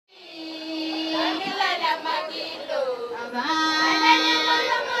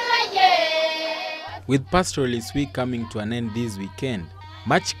With Pastoralist Week coming to an end this weekend,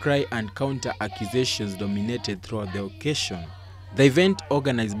 much cry and counter-accusations dominated throughout the occasion. The event,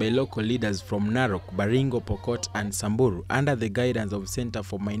 organized by local leaders from Narok, Baringo, Pokot and Samburu under the guidance of Center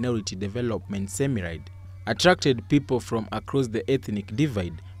for Minority Development Semiride, attracted people from across the ethnic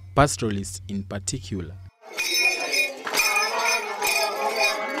divide, pastoralists in particular.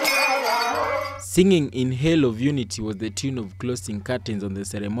 Singing in Hail of Unity was the tune of closing curtains on the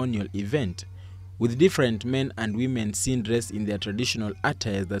ceremonial event, with different men and women seen dressed in their traditional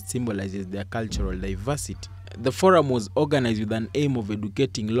attires that symbolizes their cultural diversity. The forum was organized with an aim of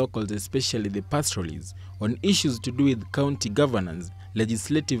educating locals, especially the pastoralists, on issues to do with county governance,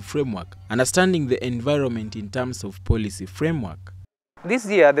 legislative framework, understanding the environment in terms of policy framework. This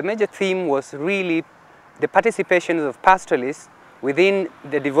year, the major theme was really the participation of pastoralists within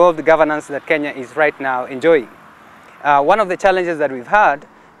the devolved governance that Kenya is right now enjoying. One of the challenges that we've had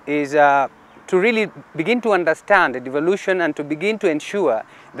is to really begin to understand the devolution and to begin to ensure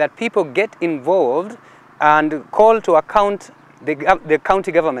that people get involved and call to account the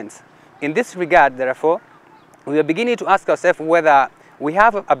county governments. In this regard, therefore, we are beginning to ask ourselves whether we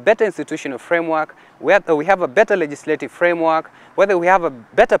have a better institutional framework, whether we have a better legislative framework, whether we have a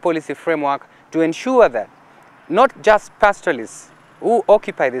better policy framework to ensure that not just pastoralists who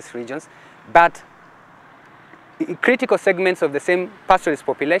occupy these regions, but critical segments of the same pastoralist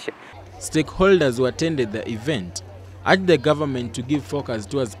population. Stakeholders who attended the event urged the government to give focus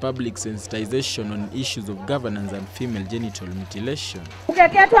towards public sensitization on issues of governance and female genital mutilation.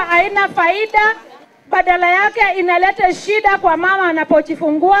 Kukeketwa haina faida, badala yake inaleta shida kwa mama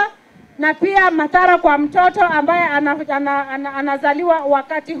anapojifungua na pia madhara kwa mtoto ambaye anazaliwa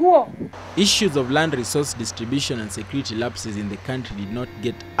wakati huo. Issues of land resource distribution and security lapses in the country did not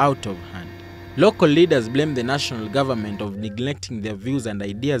get out of hand. Local leaders blamed the national government of neglecting their views and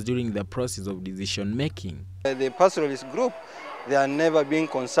ideas during the process of decision-making. The pastoralist group, they are never being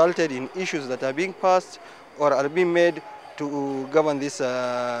consulted in issues that are being passed or are being made to govern this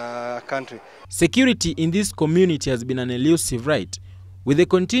country. Security in this community has been an elusive right, with the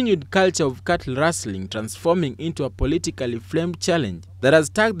continued culture of cattle rustling transforming into a politically flamed challenge that has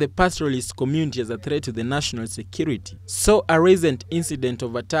tagged the pastoralist community as a threat to the national security. So a recent incident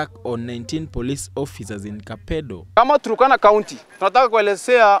of attack on 19 police officers in Kapedo. Kama Turkana County, tunataka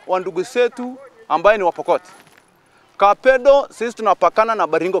kuelezea wandugu zetu ambaye ni Wapokot. Kapedo sisi tunapakana na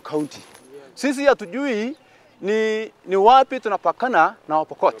Baringo County. Sisi hatujui ni wapi tunapakana na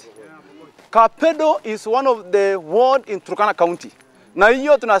Wapokot. Kapedo is one of the ward in Turkana County. Na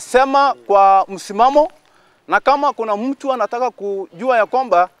hiyo tunasema kwa msimamo, na kama kuna mtu anataka kujua ya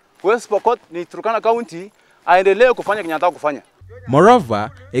kwamba West Pokot ni Turkana County, aendelee kufanya kenye anataka kufanya.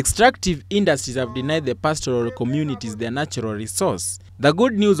 Moreover, extractive industries have denied the pastoral communities their natural resource. The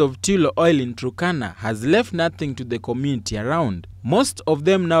good news of Tulo oil in Turkana has left nothing to the community around. Most of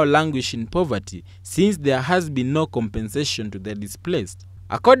them now languish in poverty since there has been no compensation to the displaced.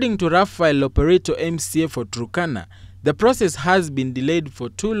 According to Raphael, operator MCA for Turkana, the process has been delayed for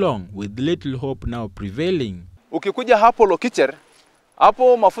too long, with little hope now prevailing. Ukikuja hapo Lokicher,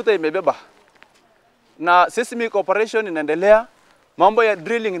 hapo mafuta imebeba. Na seismic operation inaendelea, mambo ya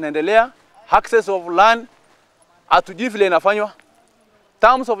drilling inaendelea, access of land hatujui vile inafanywa.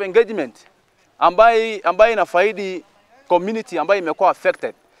 Terms of engagement ambaye inafaidi community ambayo imekuwa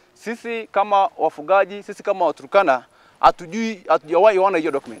affected. Sisi kama wafugaji, sisi kama Waturkana hatujawahi ona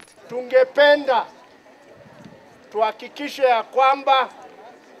hiyo document. Tungependa tuhakikishe ya kwamba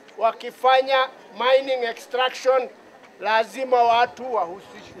wakifanya mining extraction lazima watu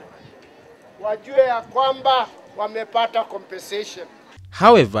wahusishwe, wajue ya kwamba wamepata compensation.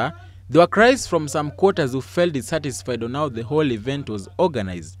 However, there were cries from some quarters who felt dissatisfied on how the whole event was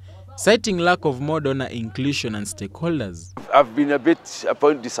organized, citing lack of more donor inclusion and stakeholders. I've been a bit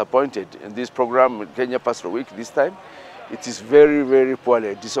disappointed in this program, Kenya Pastoral Week this time. It is very, very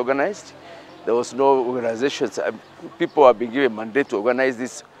poorly disorganized. There was no organizations. People have been given a mandate to organize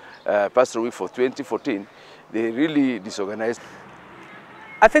this Pastoral Week for 2014. They really disorganized.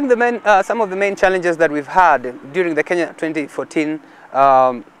 I think some of the main challenges that we've had during the Kenya 2014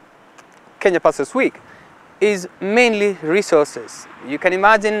 Kenya Pastoralist Week is mainly resources. You can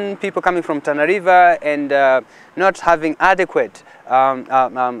imagine people coming from Tana River and not having adequate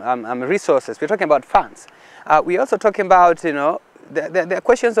resources. We're talking about funds. We're also talking about, the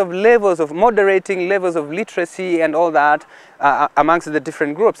questions of levels of moderating levels of literacy and all that amongst the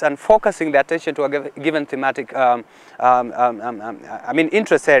different groups, and focusing the attention to a given thematic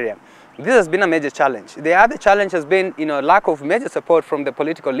interest area. This has been a major challenge. The other challenge has been, lack of major support from the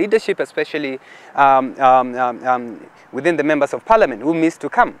political leadership, especially within the members of parliament who missed to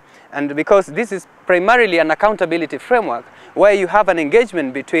come. And because this is primarily an accountability framework where you have an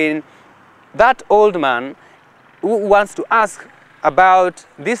engagement between that old man who wants to ask about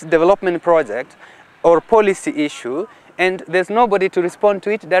this development project or policy issue, and there's nobody to respond to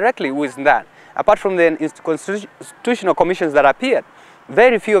it directly with that. Apart from the constitutional commissions that appeared,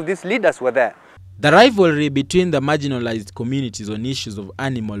 very few of these leaders were there. The rivalry between the marginalized communities on issues of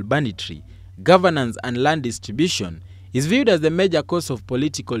animal banditry, governance and land distribution is viewed as the major cause of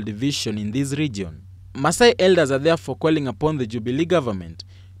political division in this region. Maasai elders are therefore calling upon the Jubilee government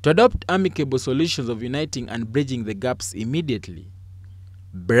to adopt amicable solutions of uniting and bridging the gaps immediately.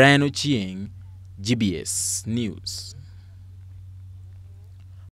 Brian Ochieng, GBS News.